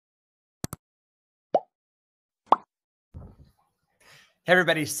Hey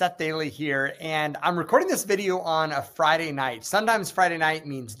everybody, Seth Dailey here, and I'm recording this video on a Friday night. Sometimes Friday night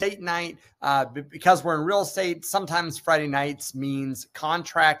means date night. Because we're in real estate, sometimes Friday nights means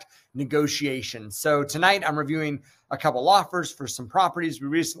contract negotiation. So tonight I'm reviewing a couple offers for some properties we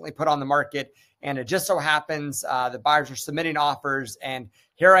recently put on the market, and it just so happens the buyers are submitting offers, and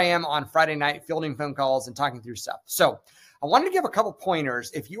here I am on Friday night fielding phone calls and talking through stuff. So I wanted to give a couple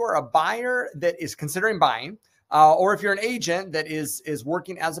pointers. If you are a buyer that is considering buying, or if you're an agent that is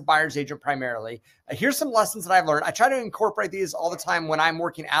working as a buyer's agent primarily, here's some lessons that I've learned. I try to incorporate these all the time when I'm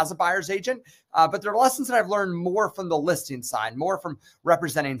working as a buyer's agent, but there are lessons that I've learned more from the listing side, more from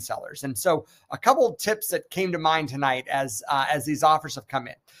representing sellers. And so a couple of tips that came to mind tonight as these offers have come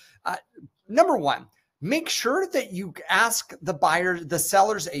in. Number one, make sure that you ask the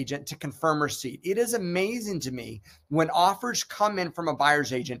seller's agent to confirm receipt. It is amazing to me when offers come in from a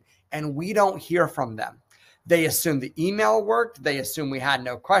buyer's agent and we don't hear from them. They assume the email worked. They assume we had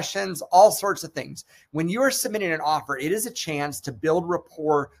no questions, all sorts of things. When you are submitting an offer, it is a chance to build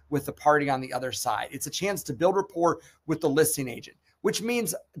rapport with the party on the other side. It's a chance to build rapport with the listing agent, which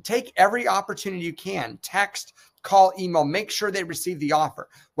means take every opportunity you can. Text, call, email, make sure they receive the offer.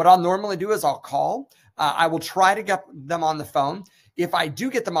 What I'll normally do is I'll call. I will try to get them on the phone. If I do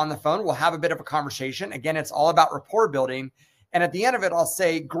get them on the phone, we'll have a bit of a conversation. Again, it's all about rapport building. And at the end of it, I'll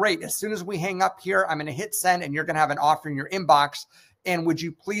say, great, as soon as we hang up here, I'm going to hit send and you're going to have an offer in your inbox. And would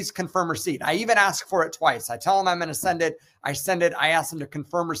you please confirm receipt? I even ask for it twice. I tell them I'm going to send it. I send it. I ask them to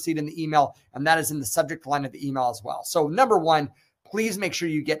confirm receipt in the email. And that is in the subject line of the email as well. So number one, please make sure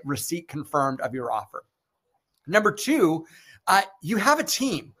you get receipt confirmed of your offer. Number two, you have a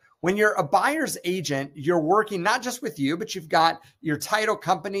team. When you're a buyer's agent, you're working not just with you, but you've got your title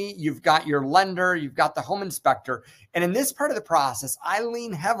company, you've got your lender, you've got the home inspector. And in this part of the process, I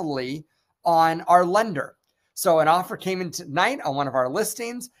lean heavily on our lender. So an offer came in tonight on one of our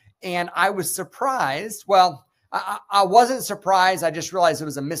listings, and I was surprised. Well, I wasn't surprised. I just realized it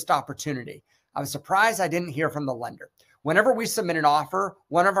was a missed opportunity. I was surprised I didn't hear from the lender. Whenever we submit an offer,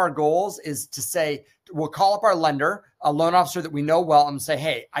 one of our goals is to say, we'll call up our lender, a loan officer that we know well, and say,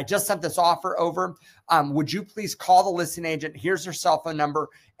 hey, I just sent this offer over. Would you please call the listing agent? Here's their cell phone number.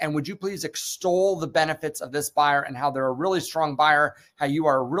 And would you please extol the benefits of this buyer and how they're a really strong buyer, how you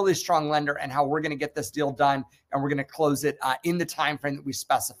are a really strong lender, and how we're going to get this deal done and we're going to close it in the time frame that we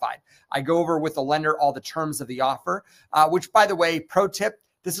specified. I go over with the lender all the terms of the offer, which, by the way, pro tip,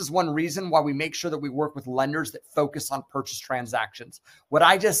 this is one reason why we make sure that we work with lenders that focus on purchase transactions. What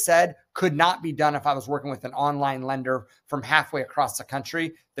I just said could not be done if I was working with an online lender from halfway across the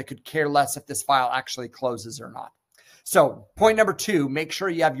country that could care less if this file actually closes or not. So point number two, make sure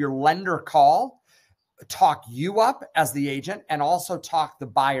you have your lender call, talk you up as the agent, and also talk the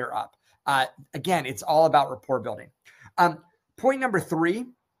buyer up. Again, it's all about rapport building. Point number three,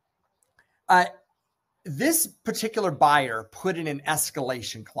 this particular buyer put in an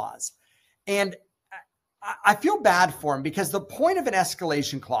escalation clause, and I feel bad for him because the point of an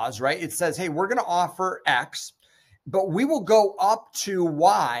escalation clause, right? It says, hey, we're going to offer X, but we will go up to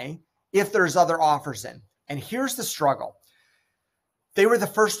Y if there's other offers in. And here's the struggle. They were the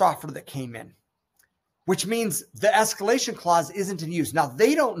first offer that came in, which means the escalation clause isn't in use. Now,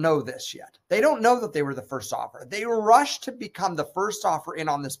 they don't know this yet. They don't know that they were the first offer. They rushed to become the first offer in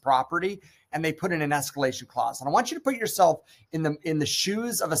on this property, and they put in an escalation clause. And I want you to put yourself in the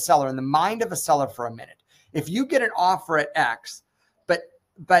shoes of a seller, in the mind of a seller for a minute. If you get an offer at X,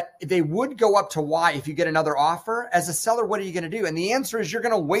 but they would go up to Y if you get another offer, as a seller, what are you going to do? And the answer is you're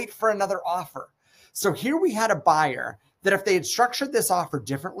going to wait for another offer. So here we had a buyer that if they had structured this offer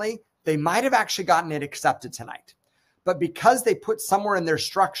differently, they might have actually gotten it accepted tonight. But because they put somewhere in their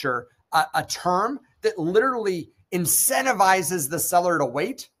structure a term that literally incentivizes the seller to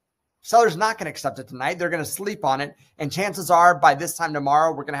wait, seller's not going to accept it tonight. They're going to sleep on it. And chances are by this time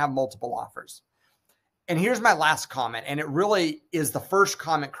tomorrow, we're going to have multiple offers. And here's my last comment. And it really is the first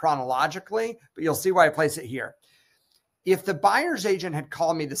comment chronologically, but you'll see why I place it here. If the buyer's agent had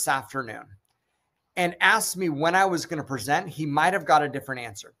called me this afternoon and asked me when I was going to present, he might have got a different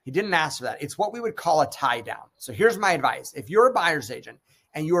answer. He didn't ask for that. It's what we would call a tie down. So here's my advice. If you're a buyer's agent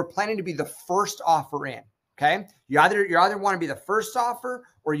and you are planning to be the first offer in, okay, you either want to be the first offer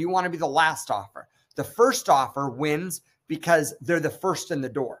or you want to be the last offer. The first offer wins because they're the first in the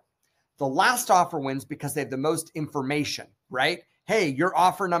door. The last offer wins because they have the most information, right? Hey, your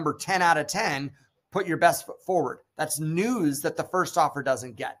offer number 10 out of 10, put your best foot forward. That's news that the first offer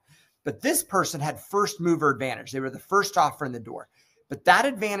doesn't get. But this person had first mover advantage. They were the first offer in the door. But that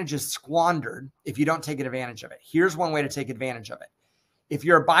advantage is squandered if you don't take advantage of it. Here's one way to take advantage of it. If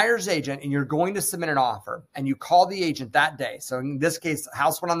you're a buyer's agent and you're going to submit an offer and you call the agent that day, so in this case,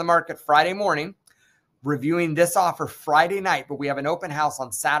 house went on the market Friday morning, reviewing this offer Friday night, but we have an open house on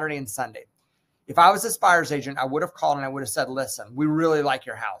Saturday and Sunday. If I was this buyer's agent, I would have called and I would have said, listen, we really like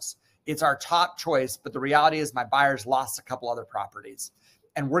your house. It's our top choice, but the reality is my buyer's lost a couple other properties.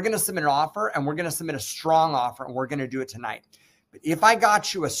 And we're going to submit an offer, and we're going to submit a strong offer, and we're going to do it tonight. But if I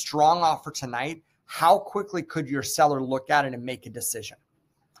got you a strong offer tonight, how quickly could your seller look at it and make a decision?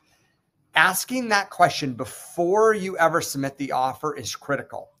 Asking that question before you ever submit the offer is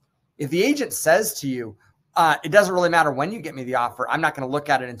critical. If the agent says to you, it doesn't really matter when you get me the offer, I'm not going to look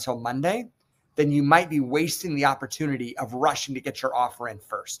at it until Monday, then you might be wasting the opportunity of rushing to get your offer in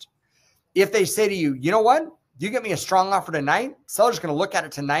first. If they say to you, you know what? You get me a strong offer tonight, seller's going to look at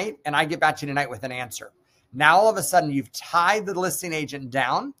it tonight, and I get back to you tonight with an answer. Now, all of a sudden, you've tied the listing agent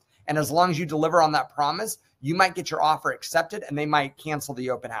down, and as long as you deliver on that promise, you might get your offer accepted, and they might cancel the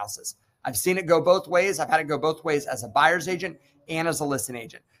open houses. I've seen it go both ways. I've had it go both ways as a buyer's agent and as a listing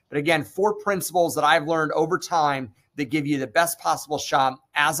agent. But again, 4 principles that I've learned over time that give you the best possible shot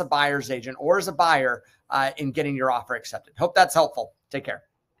as a buyer's agent or as a buyer in getting your offer accepted. Hope that's helpful. Take care.